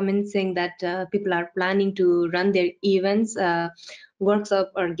comments saying that people are planning to run their events,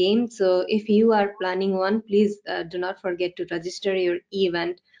 workshop or games. So if you are planning one, please do not forget to register your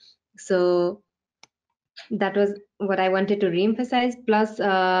event. So that was what I wanted to re-emphasize. Plus,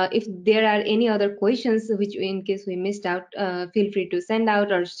 if there are any other questions which in case we missed out, feel free to send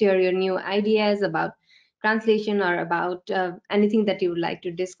out or share your new ideas about translation or about anything that you would like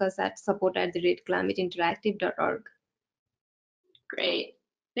to discuss at support@climateinteractive.org. Great.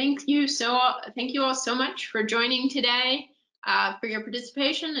 Thank you all so much for joining today, for your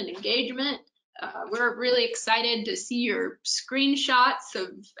participation and engagement. we're really excited to see your screenshots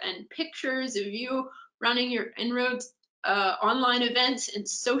and pictures of you running your En-ROADS online events in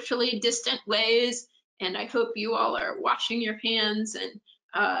socially distant ways. And I hope you all are washing your hands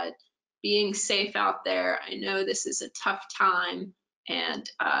and being safe out there. I know this is a tough time, and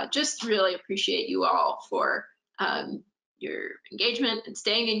just really appreciate you all for your engagement and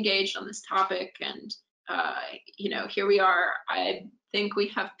staying engaged on this topic. And you know, here we are. I think we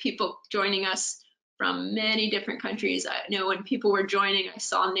have people joining us from many different countries. I know when people were joining, I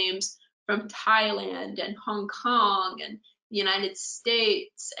saw names from Thailand and Hong Kong and the United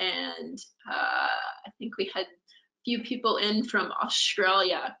States, and I think we had a few people in from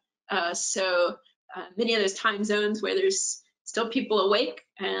Australia. So many of those time zones where there's still people awake,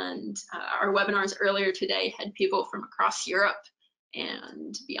 and our webinars earlier today had people from across Europe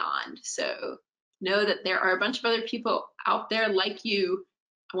and beyond. So know that there are a bunch of other people out there like you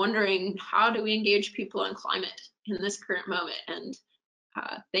wondering, how do we engage people on climate in this current moment? And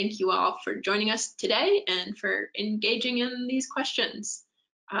thank you all for joining us today and for engaging in these questions.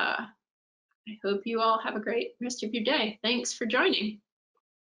 I hope you all have a great rest of your day. Thanks for joining.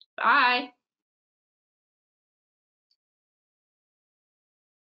 Bye.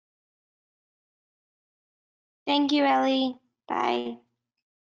 Thank you, Ellie. Bye.